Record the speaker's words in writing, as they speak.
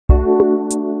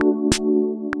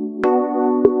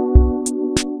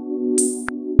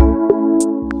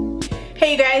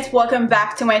guys, welcome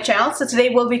back to my channel. So today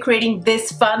we'll be creating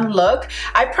this fun look.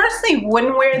 I personally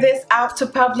wouldn't wear this out to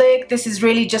public. This is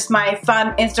really just my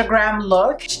fun Instagram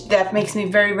look that makes me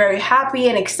very happy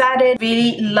and excited.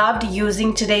 Really loved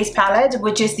using today's palette,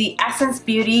 which is the Essence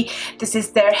Beauty. This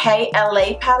is their Hey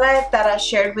LA palette that I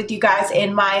shared with you guys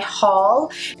in my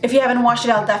haul. If you haven't watched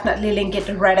it, I'll definitely link it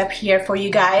right up here for you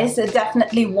guys.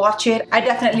 Definitely watch it. I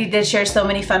definitely did share so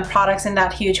many fun products in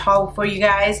that huge haul for you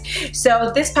guys.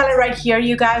 So this palette right here,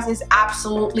 you guys, is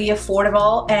absolutely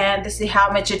affordable, and this is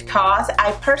how much it costs.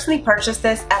 I personally purchased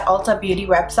this at Ulta Beauty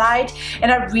website,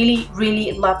 and I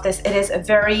really love this. It is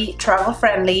very travel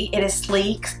friendly. It is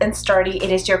sleek and sturdy.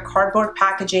 It is your cardboard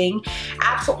packaging.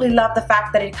 Absolutely love the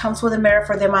fact that it comes with a mirror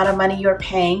for the amount of money you're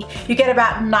paying. You get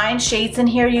about 9 shades in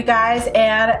here, you guys,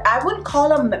 and I wouldn't call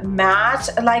them matte.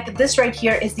 Like this right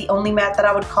here is the only matte that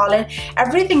I would call it.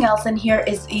 Everything else in here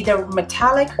is either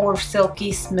metallic or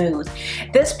silky smooth.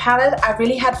 This palette, I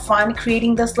really had fun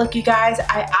creating this look, you guys.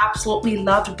 I absolutely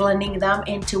loved blending them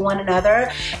into one another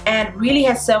and really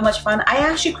had so much fun. I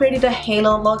actually created a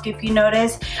halo look. If you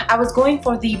notice, I was going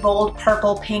for the bold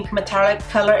purple pink metallic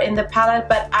color in the palette,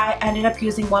 but I ended up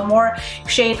using one more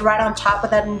shade right on top of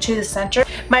that into the center.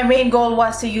 My main goal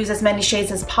was to use as many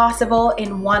shades as possible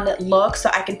in one look so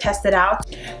I can test it out.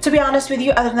 To be honest with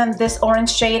you, other than this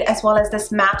orange shade as well as this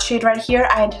matte shade right here,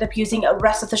 I ended up using the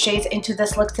rest of the shades into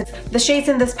this look. The shades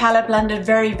in this palette blended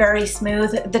very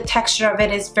smooth. The texture of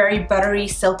it is very buttery,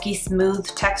 silky, smooth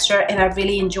texture, and I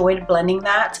really enjoyed blending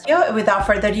that. Without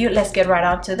further ado, let's get right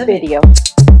on to the video.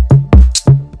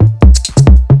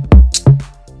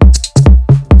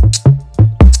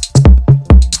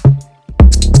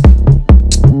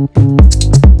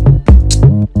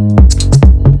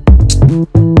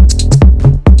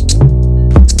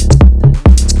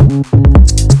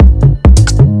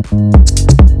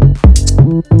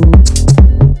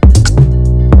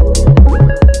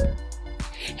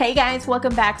 Hey guys,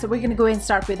 welcome back. So we're gonna go ahead and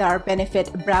start with our Benefit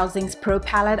Browsings Pro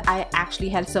palette. I actually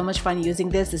had so much fun using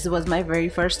this. This was my very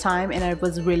first time and I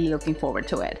was really looking forward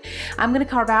to it. I'm gonna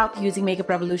carve out using Makeup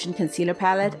Revolution concealer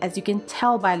palette. As you can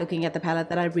tell by looking at the palette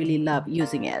that I really love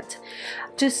using it.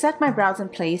 To set my brows in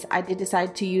place, I did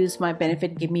decide to use my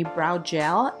Benefit Give Me Brow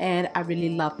Gel, and I really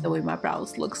love the way my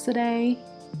brows looks today.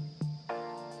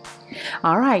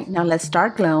 Alright, now let's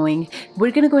start glowing.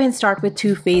 We're gonna go ahead and start with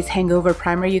Too Faced Hangover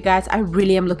Primer, you guys. I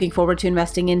really am looking forward to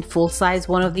investing in full size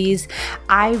one of these.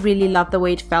 I really love the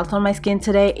way it felt on my skin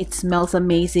today. It smells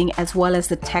amazing, as well as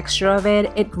the texture of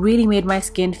it. It really made my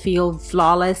skin feel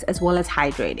flawless as well as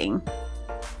hydrating.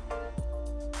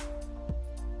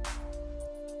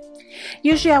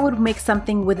 Usually I would mix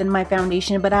something within my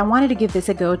foundation, but I wanted to give this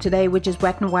a go today, which is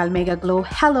Wet n Wild Mega Glow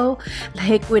Hello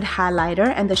Liquid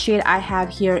Highlighter, and the shade I have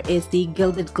here is the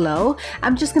Gilded Glow.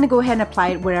 I'm just going to go ahead and apply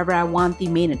it wherever I want the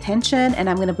main attention, and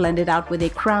I'm going to blend it out with a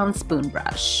crown spoon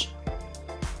brush.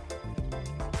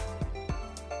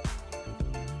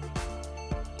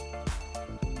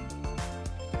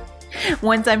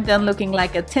 Once I'm done looking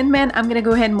like a Tin Man, I'm gonna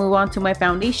go ahead and move on to my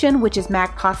foundation, which is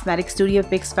MAC Cosmetics Studio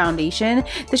Fix Foundation.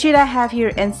 The shade I have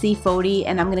here, NC40,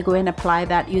 and I'm gonna go ahead and apply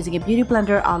that using a beauty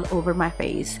blender all over my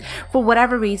face. For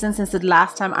whatever reason, since the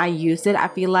last time I used it, I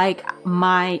feel like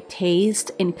my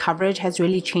taste in coverage has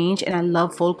really changed, and I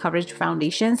love full coverage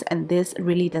foundations, and this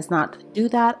really does not do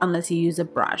that unless you use a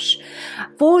brush.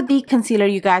 For the concealer,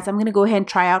 you guys, I'm gonna go ahead and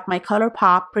try out my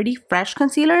ColourPop Pretty Fresh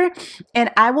Concealer, and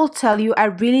I will tell you, I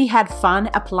really had fun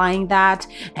applying that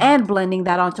and blending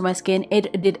that onto my skin.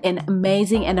 It did an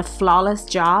amazing and a flawless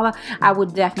job. I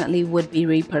would definitely be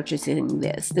repurchasing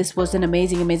this. This was an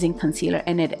amazing concealer,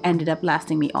 and it ended up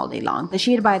lasting me all day long. The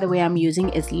shade, by the way, I'm using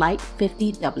is Light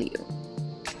 50W.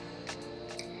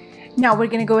 Now we're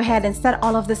going to go ahead and set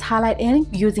all of this highlight in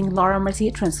using Laura Mercier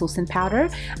translucent powder.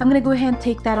 I'm going to go ahead and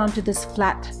take that onto this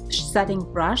flat setting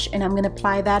brush, and I'm going to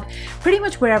apply that pretty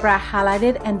much wherever I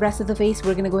highlighted, and rest of the face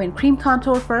we're going to go ahead and cream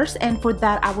contour first, and for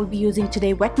that I will be using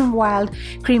today Wet n Wild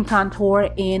cream contour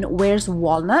in Where's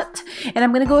Walnut, and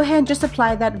I'm going to go ahead and just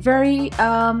apply that very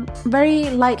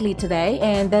lightly today,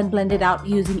 and then blend it out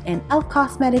using an e.l.f.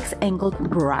 Cosmetics angled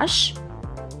brush.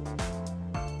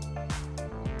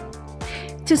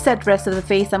 To set the rest of the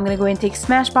face, I'm going to go ahead and take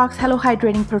Smashbox Hello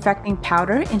Hydrating Perfecting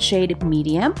Powder in shade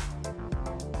Medium.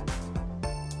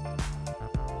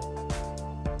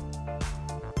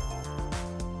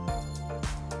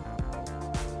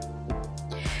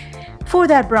 For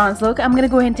that bronze look, I'm going to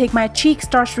go ahead and take my Cheek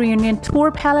Starch Reunion Tour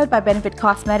palette by Benefit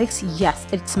Cosmetics. Yes,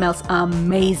 it smells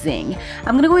amazing.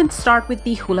 I'm going to go ahead and start with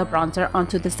the Hoola bronzer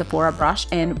onto the Sephora brush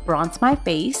and bronze my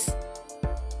face.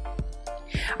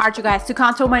 Alright you guys, to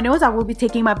contour my nose, I will be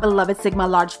taking my beloved Sigma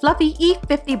Large Fluffy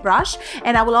E50 brush,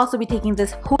 and I will also be taking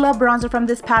this Hoola bronzer from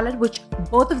this palette, which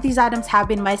both of these items have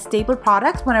been my staple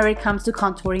products whenever it comes to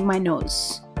contouring my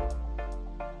nose.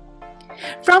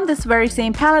 From this very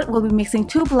same palette, we'll be mixing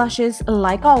two blushes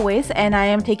like always, and I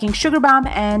am taking Sugar Bomb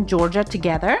and Georgia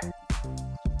together.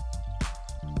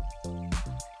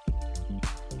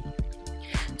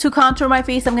 To contour my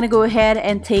face, I'm going to go ahead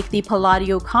and take the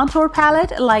Palladio contour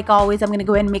palette. Like always, I'm going to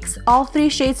go ahead and mix all three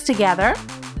shades together.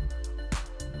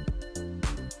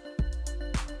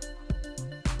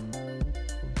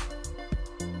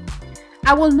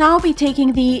 I will now be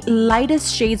taking the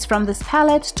lightest shades from this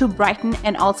palette to brighten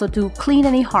and also to clean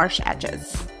any harsh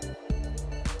edges.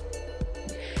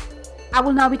 I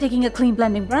will now be taking a clean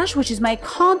blending brush, which is my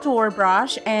contour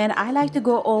brush, and I like to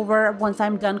go over once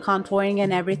I'm done contouring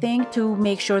and everything to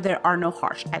make sure there are no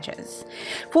harsh edges.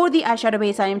 For the eyeshadow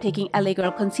base, I am taking LA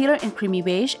Girl Concealer in Creamy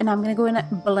Beige, and I'm going to go in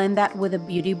and blend that with a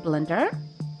beauty blender.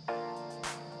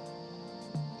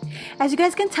 As you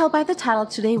guys can tell by the title,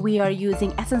 today we are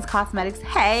using Essence Cosmetics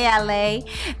Hey LA.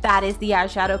 That is the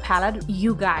eyeshadow palette.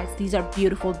 You guys, these are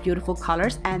beautiful, beautiful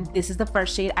colors, and this is the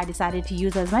first shade I decided to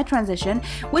use as my transition,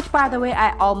 which by the way,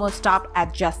 I almost stopped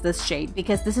at just this shade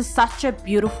because this is such a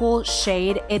beautiful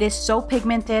shade. It is so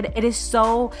pigmented. It is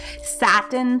so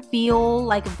satin feel,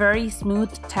 like very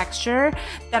smooth texture,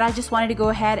 that I just wanted to go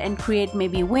ahead and create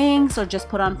maybe wings or just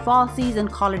put on falsies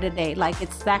and call it a day. Like,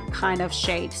 it's that kind of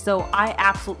shade. So I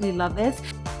absolutely love this.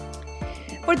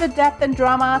 For the depth and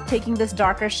drama, taking this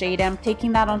darker shade, I'm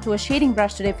taking that onto a shading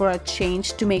brush today for a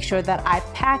change to make sure that I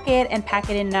pack it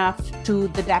enough to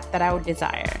the depth that I would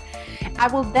desire. I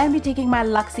will then be taking my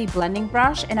Luxie blending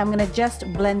brush, and I'm going to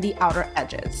just blend the outer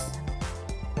edges.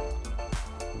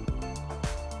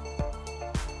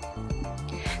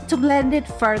 To blend it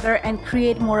further and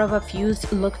create more of a fused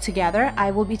look together,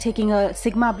 I will be taking a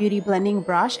Sigma Beauty blending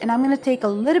brush, and I'm going to take a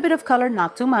little bit of color,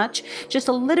 not too much, just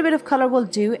a little bit of color will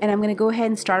do, and I'm going to go ahead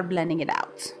and start blending it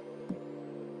out.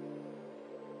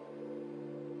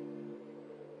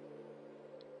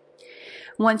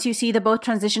 Once you see the both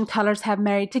transition colors have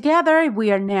married together,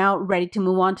 we are now ready to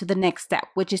move on to the next step,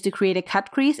 which is to create a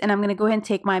cut crease, and I'm going to go ahead and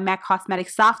take my MAC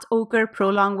Cosmetics Soft Ochre Pro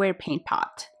Longwear Paint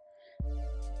Pot.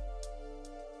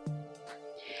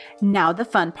 Now the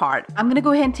fun part. I'm going to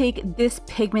go ahead and take this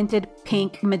pigmented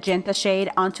pink magenta shade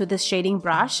onto this shading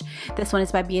brush. This one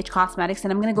is by BH Cosmetics,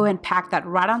 and I'm going to go ahead and pack that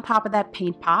right on top of that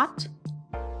paint pot.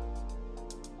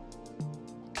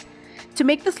 To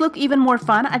make this look even more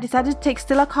fun, I decided to take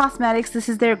Stila Cosmetics. This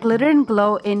is their Glitter and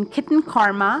Glow in Kitten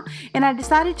Karma, and I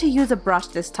decided to use a brush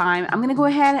this time. I'm going to go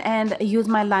ahead and use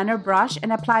my liner brush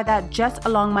and apply that just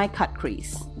along my cut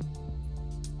crease.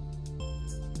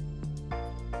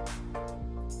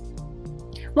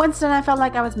 Once done, I felt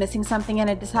like I was missing something, and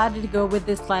I decided to go with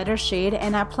this lighter shade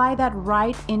and apply that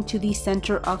right into the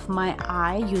center of my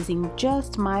eye using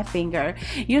just my finger.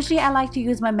 Usually I like to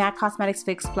use my MAC Cosmetics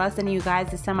Fix Plus, and you guys,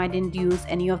 this time I didn't use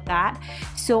any of that,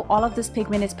 so all of this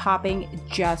pigment is popping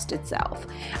just itself.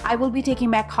 I will be taking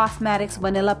MAC Cosmetics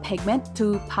Vanilla Pigment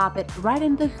to pop it right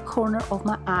in the corner of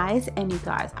my eyes, and you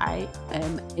guys, I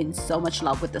am in so much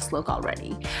love with this look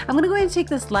already. I'm gonna go ahead and take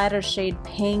this lighter shade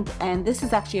Pink, and this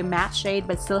is actually a matte shade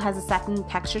but still has a satin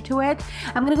texture to it.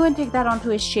 I'm gonna go ahead and take that onto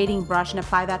a shading brush and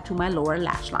apply that to my lower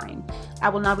lash line. I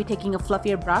will now be taking a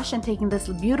fluffier brush and taking this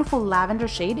beautiful lavender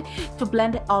shade to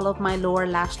blend all of my lower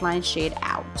lash line shade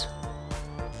out.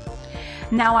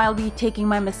 Now I'll be taking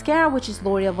my mascara, which is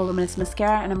L'Oreal Voluminous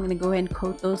Mascara, and I'm gonna go ahead and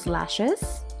coat those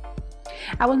lashes.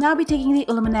 I will now be taking the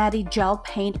Illuminati Gel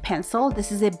Paint Pencil.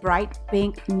 This is a bright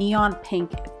pink, neon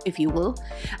pink, if you will.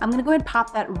 I'm going to go ahead and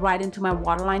pop that right into my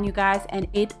waterline, you guys, and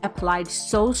it applied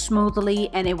so smoothly,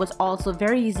 and it was also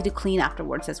very easy to clean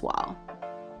afterwards as well.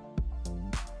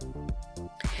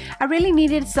 I really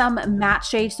needed some matte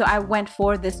shades, so I went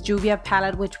for this Juvia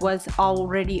palette, which was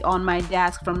already on my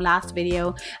desk from last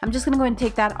video. I'm just going to go and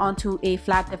take that onto a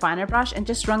flat definer brush and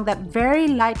just run that very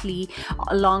lightly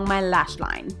along my lash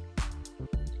line.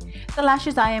 The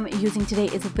lashes I am using today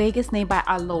is Vegas Nail by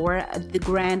Allure, the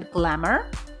Grand Glamour.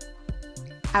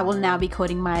 I will now be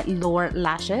coating my lower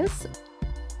lashes.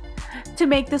 To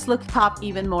make this look pop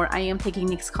even more, I am taking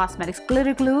NYX Cosmetics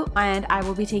Glitter Glue, and I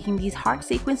will be taking these heart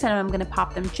sequins and I'm going to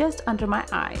pop them just under my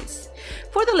eyes.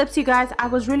 For the lips, you guys, I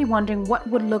was really wondering what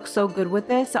would look so good with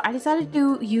this, so I decided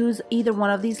to use either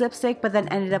one of these lipstick, but then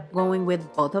ended up going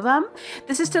with both of them.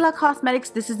 This is Stila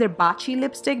Cosmetics. This is their Baci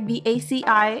lipstick,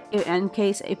 B-A-C-I, in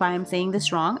case if I am saying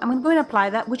this wrong. I'm going to go and apply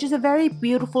that, which is a very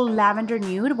beautiful lavender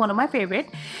nude, one of my favorite.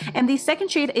 And the second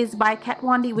shade is by Kat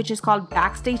Von D, which is called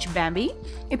Backstage Bambi.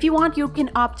 If you want, you can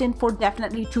opt in for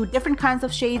definitely 2 different kinds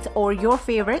of shades or your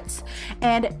favorites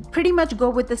and pretty much go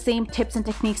with the same tips and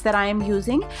techniques that I am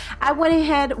using. I went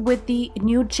ahead with the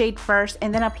nude shade first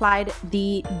and then applied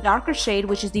the darker shade,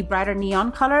 which is the brighter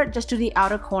neon color, just to the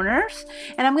outer corners,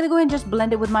 and I'm gonna go ahead and just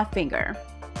blend it with my finger.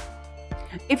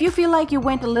 If you feel like you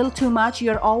went a little too much,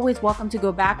 you're always welcome to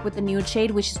go back with the nude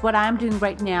shade, which is what I'm doing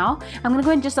right now. I'm gonna go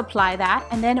ahead and just apply that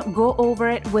and then go over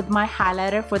it with my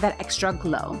highlighter for that extra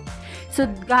glow. So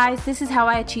guys, this is how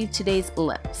I achieved today's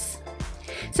lips.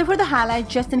 So for the highlight,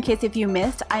 just in case if you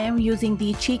missed, I am using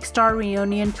the Cheek Star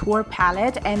Reunion Tour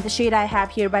palette, and the shade I have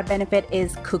here by Benefit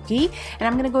is Cookie, and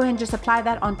I'm gonna go ahead and just apply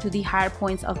that onto the higher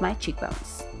points of my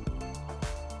cheekbones.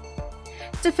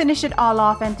 To finish it all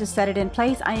off and to set it in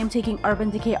place, I am taking Urban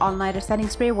Decay All Nighter Setting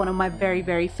Spray, one of my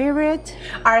very favorite.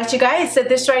 Alright you guys, so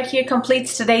this right here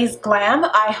completes today's glam.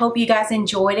 I hope you guys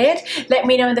enjoyed it. Let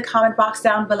me know in the comment box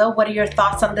down below, what are your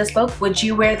thoughts on this look? Would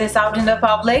you wear this out in the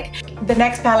public? The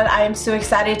next palette I am so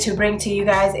excited to bring to you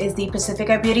guys is the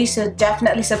Pacifica Beauty, so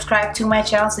definitely subscribe to my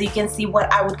channel so you can see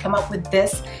what I would come up with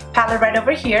this palette right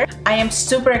over here. I am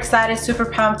super excited, super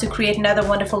pumped to create another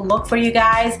wonderful look for you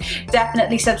guys.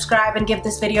 Definitely subscribe and give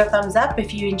this video a thumbs up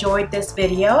if you enjoyed this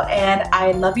video, and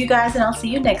I love you guys, and I'll see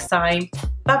you next time.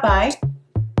 Bye bye.